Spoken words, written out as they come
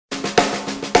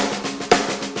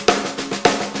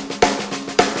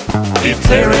It's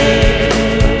Eric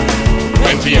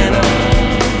and Tiana.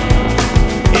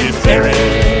 It's Eric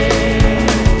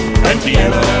and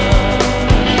Tiana.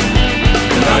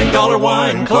 The $9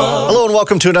 Wine Club. Hello and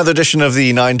welcome to another edition of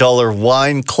the $9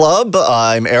 Wine Club.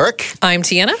 I'm Eric. I'm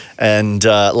Tiana. And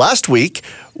last week,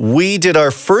 we did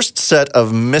our first set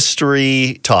of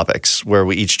mystery topics where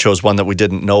we each chose one that we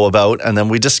didn't know about and then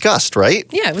we discussed, right?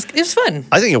 Yeah, it was fun.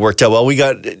 I think it worked out well. We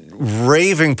got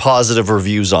raving positive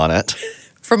reviews on it.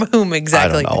 From whom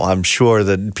exactly? I don't know. I'm sure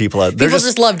that people out there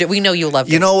just loved it. We know you loved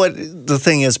it. You know what? The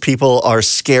thing is, people are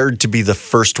scared to be the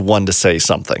first one to say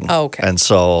something. Oh, okay. And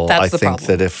so That's I the think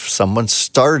problem. that if someone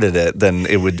started it, then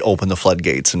it would open the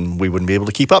floodgates and we wouldn't be able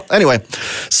to keep up. Anyway,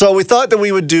 so we thought that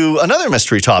we would do another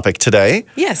mystery topic today.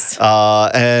 Yes.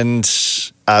 And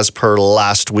as per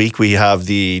last week, we have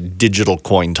the digital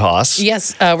coin toss.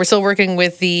 Yes, we're still working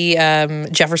with the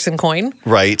Jefferson coin.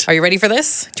 Right. Are you ready for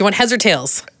this? Do you want heads or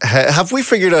tails? Have we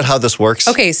figured out how this works?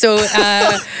 Okay, so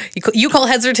you call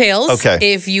heads or tails.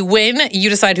 Okay. If you win, you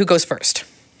decide who goes first.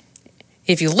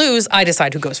 If you lose, I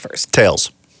decide who goes first.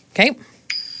 Tails. Okay?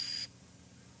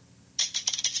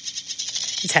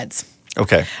 It's heads.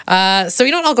 Okay. So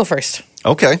you know what? I'll go first.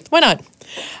 Okay. Why not?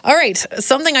 All right,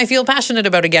 something I feel passionate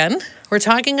about again. We're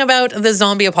talking about the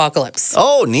zombie apocalypse.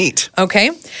 Oh, neat.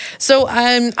 Okay, so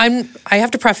I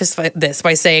have to preface this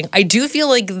by saying I do feel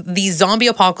like the zombie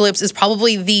apocalypse is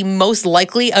probably the most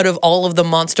likely out of all of the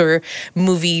monster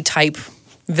movie type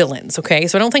villains. Okay,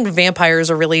 so I don't think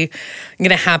vampires are really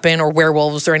going to happen, or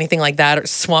werewolves, or anything like that, or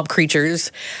swamp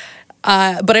creatures.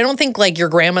 But I don't think like your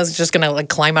grandma's just gonna like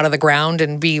climb out of the ground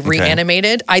and be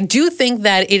reanimated. I do think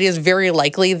that it is very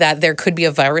likely that there could be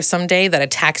a virus someday that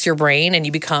attacks your brain and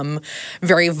you become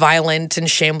very violent and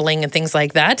shambling and things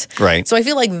like that. Right. So I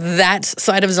feel like that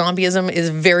side of zombieism is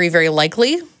very, very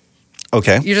likely.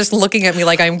 Okay. You're just looking at me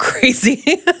like I'm crazy.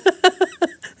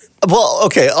 Well,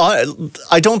 okay.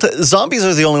 I don't. Zombies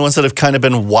are the only ones that have kind of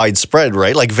been widespread,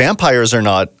 right? Like vampires are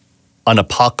not an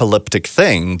apocalyptic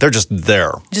thing. They're just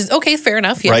there. Just okay, fair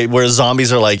enough. Yeah. Right? Whereas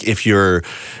zombies are like if you're,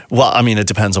 well, I mean, it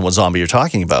depends on what zombie you're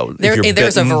talking about. If you're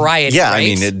There's a variety. Yeah,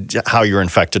 right? I mean, how you're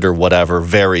infected or whatever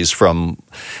varies from.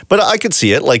 But I could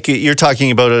see it. Like you're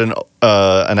talking about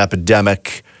an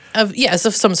epidemic Of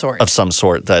some sort. of some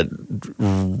sort that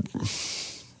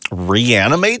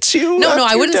reanimates you. No, after I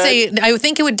you're wouldn't dead? say. I would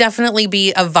think it would definitely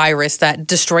be a virus that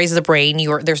destroys the brain.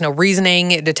 There's no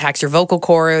reasoning. It attacks your vocal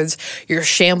cords. You're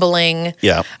shambling.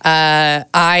 Yeah.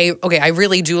 I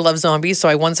really do love zombies. So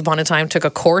I once upon a time took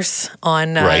a course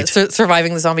on Right.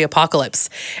 surviving the zombie apocalypse,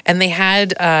 and they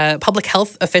had public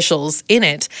health officials in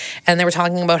it, and they were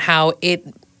talking about how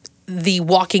the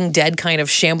Walking Dead kind of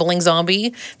shambling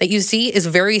zombie that you see is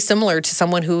very similar to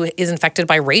someone who is infected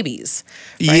by rabies.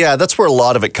 Right? Yeah, that's where a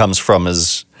lot of it comes from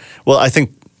is, well, I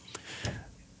think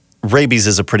rabies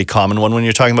is a pretty common one when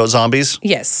you're talking about zombies.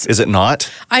 Yes. Is it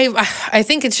not? I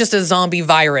think it's just a zombie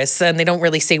virus, and they don't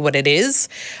really say what it is.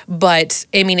 But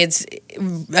I mean,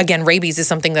 rabies is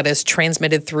something that is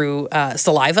transmitted through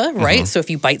saliva, right? Mm-hmm. So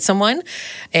if you bite someone,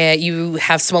 you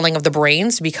have swelling of the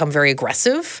brains, you become very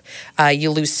aggressive. You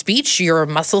lose speech, your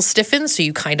muscles stiffen, so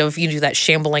you do that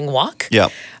shambling walk. Yeah.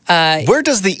 Where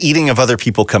does the eating of other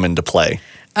people come into play?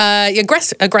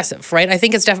 Aggressive, right? I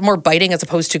think it's definitely more biting as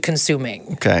opposed to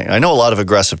consuming. Okay. I know a lot of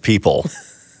aggressive people.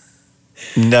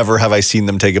 Never have I seen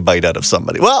them take a bite out of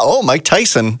somebody. Well, Mike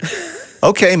Tyson.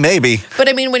 Okay, maybe. But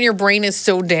I mean, when your brain is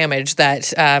so damaged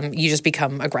that you just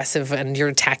become aggressive and you're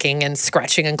attacking and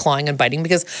scratching and clawing and biting,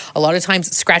 because a lot of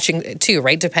times scratching too,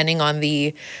 right? Depending on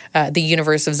the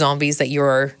universe of zombies that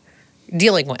you're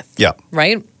dealing with. Yeah.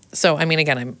 Right. So I mean,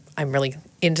 again, I'm really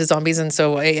into zombies, and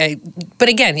so but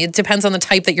again, it depends on the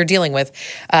type that you're dealing with.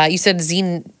 You said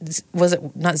was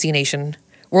it not Z Nation?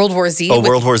 World War Z.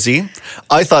 World War Z.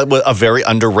 I thought it was a very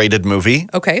underrated movie.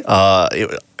 Okay.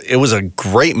 It was a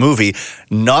great movie.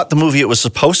 Not the movie it was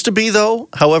supposed to be, though.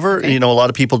 However, a lot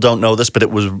of people don't know this, but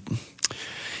it was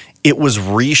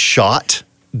reshot.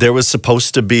 There was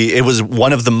supposed to be. It was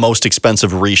one of the most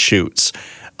expensive reshoots.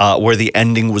 Where the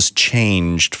ending was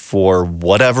changed for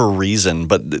whatever reason,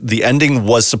 but the ending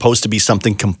was supposed to be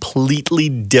something completely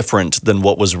different than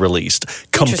what was released.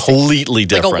 Completely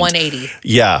different. Like a 180.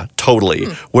 Yeah, totally.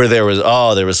 Where there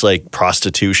was like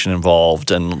prostitution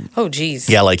involved and oh, geez.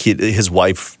 Yeah, like his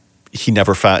wife. He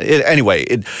never found it. Anyway,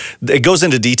 it goes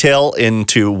into detail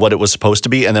into what it was supposed to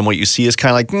be, and then what you see is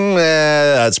kind of like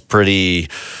that's pretty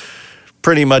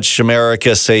much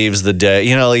America saves the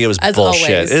day. Like it was As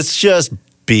bullshit. always. It's just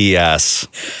BS.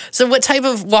 So what type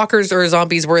of walkers or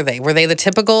zombies were they? Were they the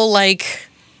typical, like...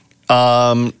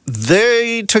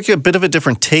 They took a bit of a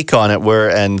different take on it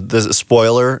and the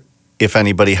spoiler, if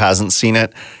anybody hasn't seen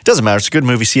it. It doesn't matter. It's a good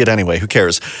movie. See it anyway. Who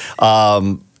cares?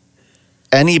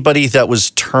 Anybody that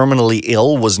was terminally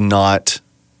ill was not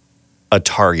a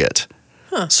target.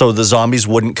 So the zombies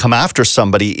wouldn't come after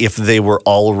somebody if they were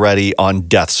already on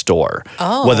death's door.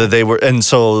 Oh. Whether they were, and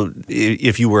so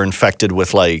if you were infected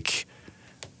with like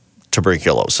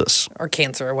tuberculosis or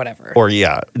cancer or whatever. or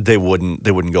they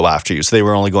wouldn't go after you. So they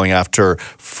were only going after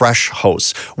fresh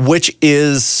hosts, which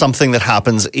is something that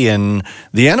happens in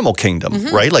the animal kingdom,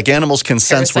 right? Like animals can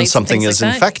sense when Parasites and something things is like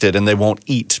that. infected and they won't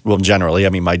eat. Well, generally, I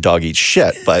mean, my dog eats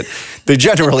shit, but they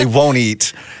generally won't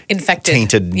eat Infected.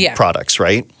 tainted Yeah. products,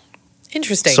 right?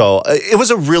 Interesting. So it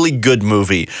was a really good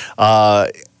movie.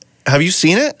 Have you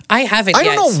seen it? I haven't I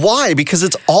yet. don't know why, because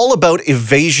it's all about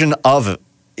evasion of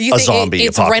You a think zombie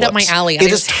it's apocalypse. right up my alley. It I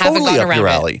is just haven't totally gotten up around your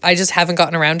it. alley. I just haven't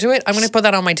gotten around to it. I'm going to put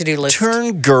that on my to-do list.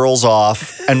 Turn girls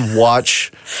off and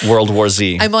watch World War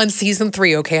Z. I'm on season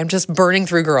 3, okay? I'm just burning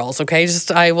through Girls, okay?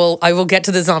 I will get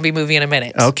to the zombie movie in a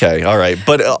minute. Okay, all right.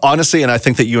 But honestly, and I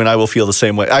think that you and I will feel the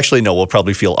same way. Actually, no, we'll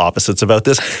probably feel opposites about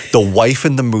this. The wife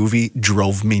in the movie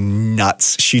drove me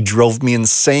nuts. She drove me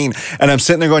insane. And I'm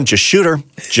sitting there going, just shoot her.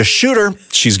 Just shoot her.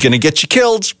 She's going to get you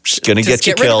killed. She's going to get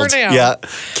you get rid of her killed. now. Yeah.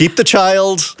 Keep the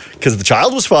child, because the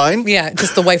child was fine. Yeah,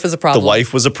 just the wife was a The problem.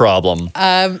 wife was a problem.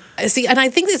 See, and I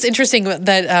think it's interesting that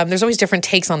there's always different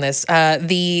takes on this.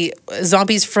 The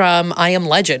zombies from I Am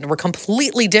Legend were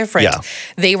completely different. Yeah.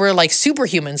 They were like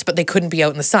superhumans, but they couldn't be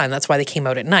out in the sun. That's why they came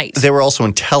out at night. They were also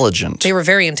intelligent. They were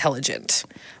very intelligent,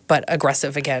 but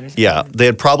aggressive again. Yeah, they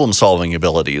had problem-solving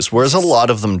abilities, whereas a lot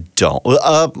of them don't.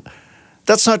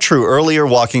 That's not true. Earlier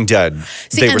Walking Dead,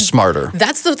 See, they were and smarter.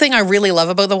 That's the thing I really love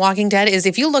about The Walking Dead is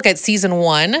if you look at season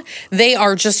 1, they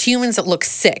are just humans that look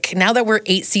sick. Now that we're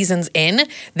 8 seasons in,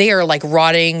 they are like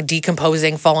rotting,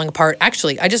 decomposing, falling apart.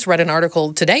 Actually, I just read an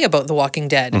article today about The Walking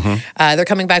Dead. They're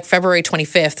coming back February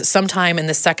 25th, sometime in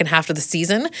the second half of the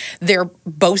season. They're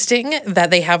boasting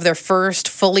that they have their first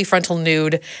fully frontal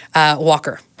nude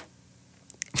walker.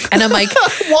 And I'm like,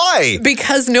 Why?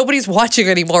 because nobody's watching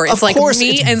anymore. It's Of like course,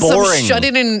 me it's and boring. some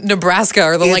shut-in It's Nebraska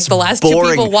are the last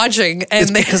boring. 2 people watching. And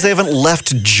It's because they haven't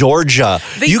left Georgia.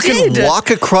 They You can did. walk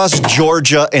across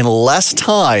Georgia in less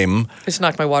time I just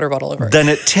knocked my water bottle over. than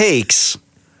it takes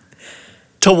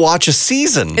to watch a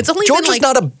season. It's only been Georgia's like-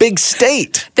 not a big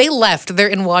state. They left. They're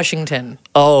in Washington.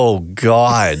 Oh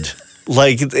God.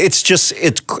 Like it's just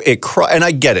and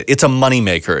I get it. It's a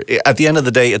moneymaker. At the end of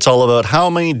the day, it's all about how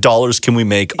many dollars can we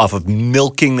make off of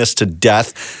milking this to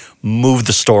death. Move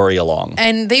the story along.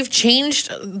 And they've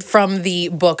changed from the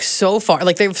book so far.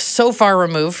 Like they've so far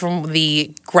removed from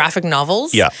the graphic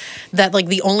novels. Yeah. That like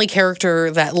the only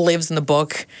character that lives in the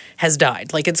book has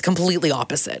died. Like it's completely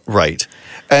opposite. Right.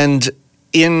 And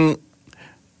in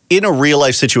a real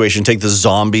life situation, take the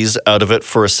zombies out of it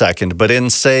for a second, but in,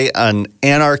 say, an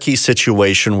anarchy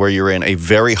situation where you're in a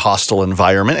very hostile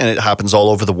environment and it happens all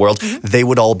over the world, they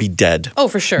would all be dead. Oh,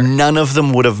 for sure. None of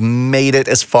them would have made it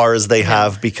as far as they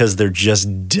have because they're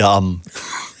just dumb.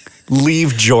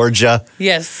 Leave Georgia.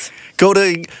 Yes. Go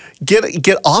to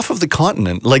get off of the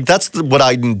continent. Like that's what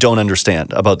I don't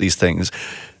understand about these things.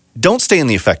 Don't stay in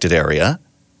the affected area.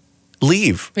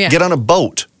 Leave. Yeah. Get on a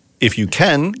boat. If you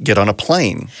can, get on a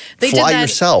plane. Fly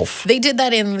yourself. They did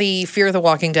that in the Fear the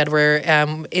Walking Dead, where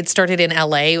it started in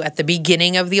LA at the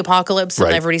beginning of the apocalypse, and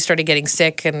Right. everybody started getting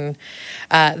sick, and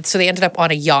so they ended up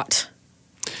on a yacht.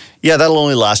 Yeah, that'll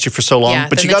only last you for so long. Yeah,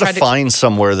 but then you they got to tried to- find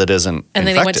somewhere that isn't And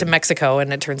then they went to infected. Mexico,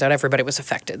 and it turns out everybody was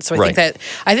affected. So I Right.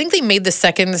 think they made the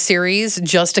second series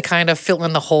just to kind of fill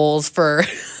in the holes for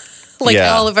like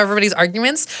Yeah. all of everybody's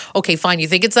arguments. Okay, fine. You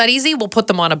think it's that easy? We'll put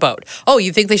them on a boat. Oh,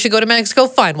 you think they should go to Mexico?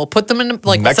 Fine. We'll put them in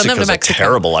we'll send them to Mexico's a Mexico.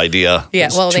 terrible idea. Yeah,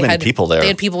 There's well, too they many had people there. They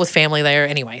had people with family there.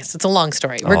 Anyways, it's a long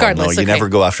story. Regardless, oh, no, you okay. never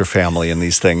go after family in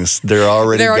these things. They're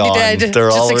already They're already gone. dead. They're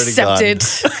Just already accept gone.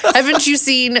 it. Haven't you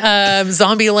seen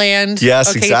Zombieland?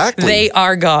 Yes, exactly. They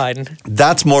are gone.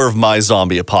 That's more of my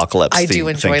zombie apocalypse. I do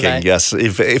enjoy thinking. that. Yes,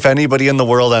 if anybody in the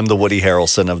world, I'm the Woody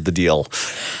Harrelson of the deal.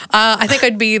 I think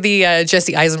I'd be the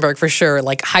Jesse Eisenberg for sure.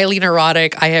 Like highly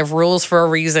neurotic. I have rules for a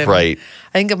reason. Right.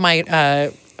 I think of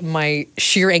my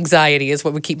sheer anxiety is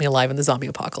what would keep me alive in the zombie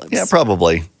apocalypse. Yeah,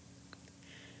 probably.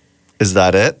 Is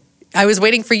that it? I was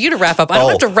waiting for you to wrap up. I don't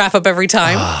have to wrap up every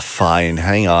time. Ah, fine.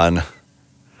 Hang on.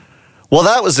 Well,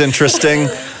 that was interesting.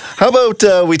 How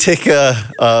about we take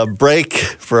a break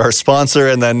for our sponsor,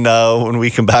 and then when we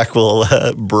come back, we'll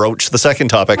broach the second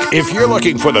topic. If you're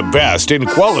looking for the best in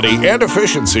quality and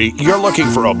efficiency, you're looking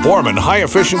for a Borman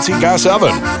high-efficiency gas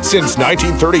oven. Since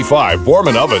 1935,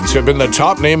 Borman ovens have been the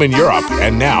top name in Europe,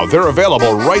 and now they're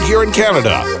available right here in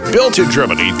Canada. Built in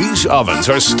Germany, these ovens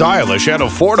are stylish and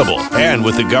affordable. And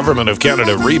with the Government of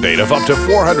Canada rebate of up to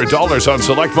 $400 on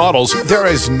select models, there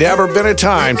has never been a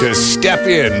time to step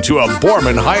into a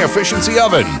Borman high-efficiency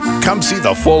oven. Come see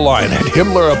the full line at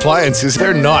Himmler Appliances.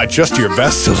 They're not just your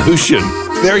best solution,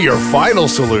 they're your final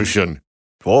solution.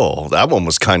 Whoa, that one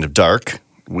was kind of dark.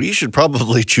 We should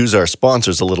probably choose our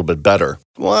sponsors a little bit better.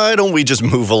 Why don't we just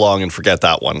move along and forget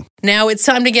that one? Now it's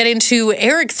time to get into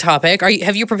Eric's topic.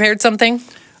 Have you prepared something?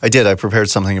 I did. I prepared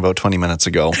something about 20 minutes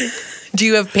ago. Do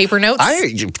you have paper notes?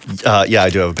 Yeah, I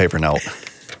do have a paper note.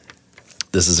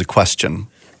 This is a question.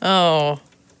 Oh.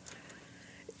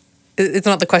 It's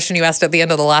not the question you asked at the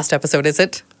end of the last episode, is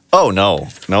it? Oh, no.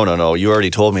 No. You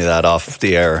already told me that off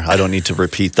the air. I don't need to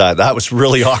repeat that. That was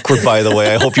really awkward, by the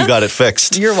way. I hope you got it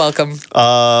fixed. You're welcome.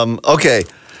 Okay.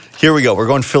 Here we go. We're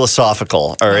going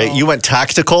philosophical. All right. Oh. You went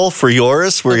tactical for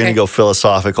yours. We're going to go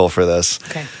philosophical for this.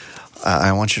 Okay.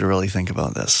 I want you to really think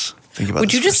about this.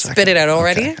 Would you just spit it out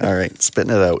already? Okay. All right.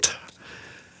 Spitting it out.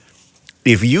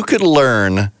 If you could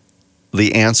learn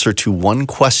the answer to one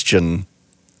question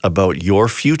about your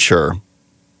future,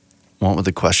 what would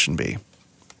the question be?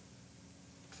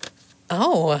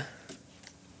 Oh.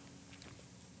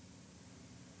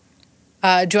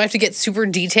 Do I have to get super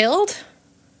detailed?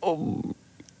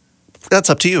 That's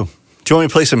up to you. Do you want me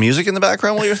to play some music in the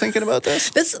background while you're thinking about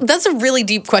this? That's a really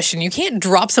deep question. You can't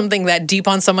drop something that deep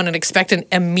on someone and expect an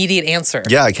immediate answer.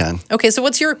 Yeah, I can. Okay, so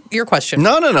what's your question?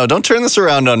 No. Don't turn this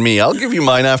around on me. I'll give you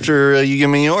mine after you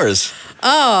give me yours.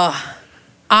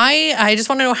 I just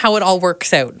want to know how it all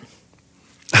works out.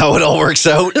 How it all works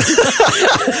out?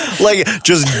 Like,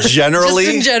 just generally?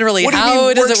 Just generally, What do you how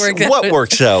mean does it work out? What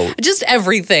works out? Just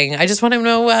everything. I just want to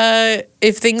know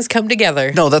if things come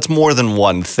together. No, that's more than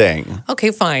one thing.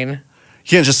 Okay, fine. You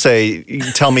can't just say,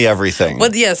 tell me everything.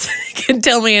 Well, yes, you can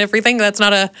tell me everything. That's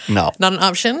not an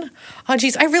option. Oh,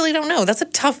 geez, I really don't know.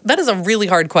 That is a really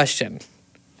hard question.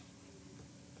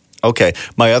 Okay,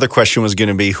 my other question was going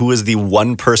to be, who is the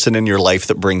one person in your life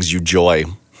that brings you joy?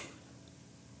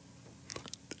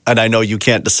 And I know you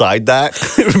can't decide that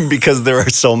because there are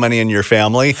so many in your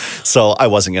family, so I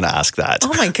wasn't going to ask that.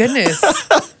 Oh, my goodness.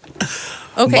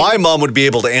 Okay. My mom would be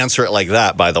able to answer it like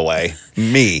that, by the way.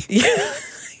 Me.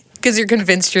 Because you're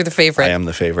convinced you're the favorite. I am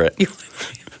the favorite.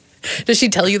 Does she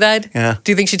tell you that? Yeah.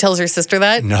 Do you think she tells her sister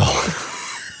that? No.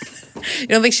 You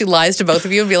don't think she lies to both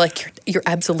of you and be like, you're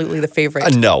absolutely the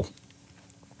favorite? No.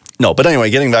 No, but anyway,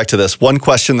 getting back to this, one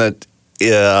question that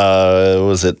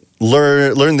was it?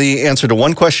 Learn the answer to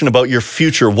one question about your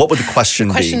future. What would the question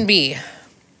be? Question B.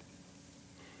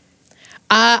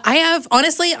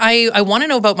 I want to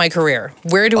know about my career.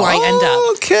 Where do I end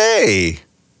up? Okay.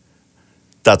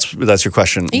 That's your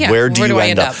question. Yeah, Where do you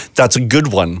end up? That's a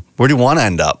good one. Where do you want to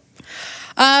end up?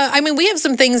 We have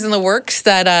some things in the works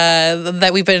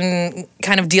that we've been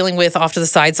kind of dealing with off to the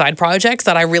side projects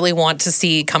that I really want to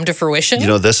see come to fruition. You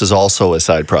know, this is also a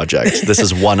side project. This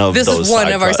is one of this those. is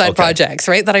one of our side projects,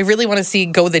 right? That I really want to see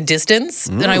go the distance,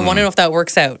 and I want to know if that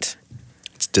works out.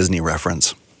 It's Disney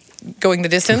reference. Going the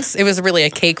distance? It was really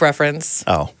a cake reference.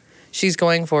 Oh. She's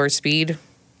going for speed.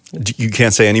 You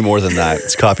can't say any more than that.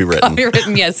 It's copywritten.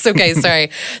 Copywritten, yes. Okay,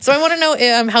 sorry. So I want to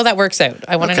know how that works out.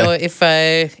 I want to know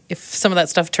if some of that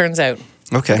stuff turns out.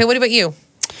 Okay. What about you?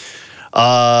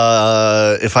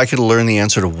 If I could learn the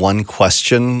answer to one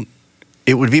question,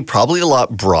 it would be probably a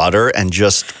lot broader and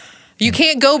just... You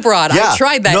can't go broad. Yeah. I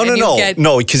tried that.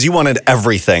 No, because you wanted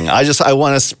everything. I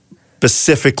want a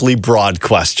specifically broad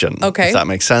question. Okay. If that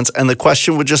makes sense. And the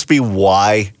question would just be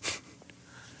why?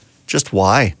 Just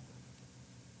why?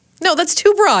 No, that's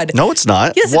too broad. No, it's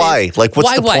not. Yes, why? It is. Like,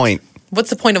 what's the point?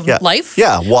 What's the point of life?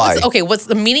 Yeah, why? What's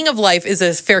the meaning of life is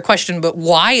a fair question, but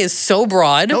why is so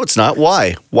broad? No, it's not.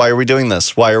 Why? Why are we doing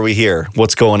this? Why are we here?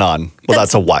 What's going on? Well,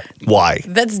 that's a why. Why?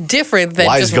 That's different than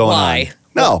why just is going why. On?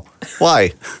 No,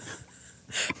 why?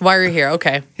 Why are you here?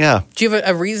 Okay. Yeah. Do you have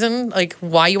a reason, like,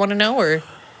 why you want to know, or?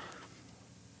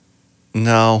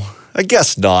 No, I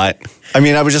guess not. I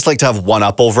mean, I would just like to have one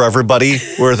up over everybody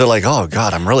where they're like, oh,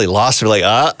 God, I'm really lost. They're like,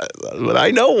 but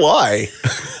I know why.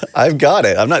 I've got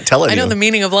it. I'm not telling you. I know the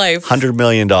meaning of life. $100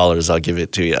 million, I'll give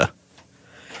it to you.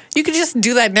 You could just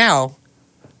do that now.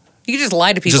 You could just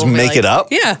lie to people. Just make it up?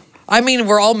 Yeah. I mean,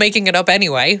 we're all making it up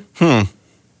anyway.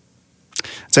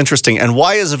 It's interesting. And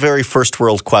why is a very first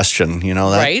world question? You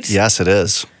know that? Right. Yes, it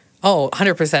is. Oh,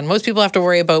 100%. Most people have to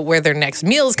worry about where their next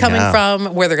meal is coming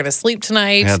from, where they're going to sleep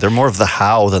tonight. Yeah, they're more of the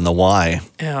how than the why.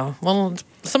 Yeah. Well,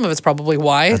 some of it's probably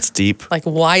why. That's deep. Like,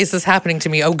 why is this happening to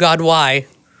me? Oh, God, why?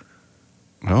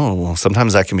 Oh, well,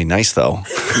 sometimes that can be nice, though.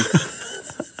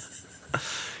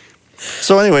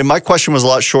 So anyway, my question was a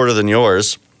lot shorter than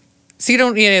yours. So you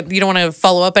don't want to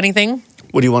follow up anything?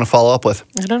 What do you want to follow up with?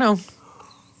 I don't know.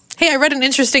 Hey, I read an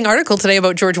interesting article today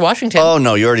about George Washington. Oh,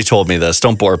 no, you already told me this.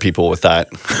 Don't bore people with that.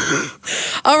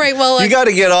 All right, well... You got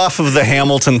to get off of the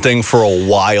Hamilton thing for a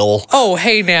while. Oh,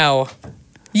 hey, now.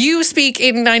 You speak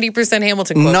in 90%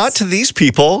 Hamilton quotes. Not to these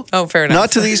people. Oh, fair enough.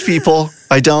 Not to these people.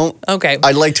 I don't. Okay.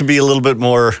 I'd like to be a little bit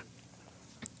more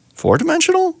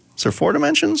four-dimensional. Is there 4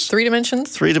 dimensions? 3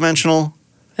 dimensions? 3-dimensional.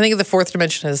 I think the 4th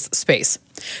dimension is space.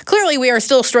 Clearly, we are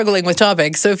still struggling with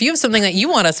topics, so if you have something that you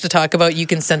want us to talk about, you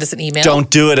can send us an email. Don't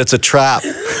do it. It's a trap.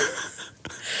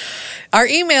 Our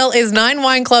email is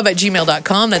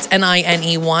 9wineclub@gmail.com. That's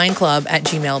NINE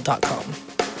wineclub@gmail.com.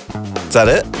 Is that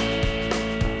it?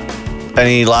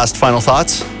 Any last final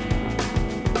thoughts?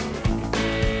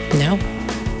 No.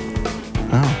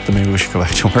 Oh, then maybe we should go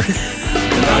back to work. The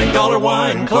 $9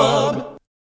 Wine Club.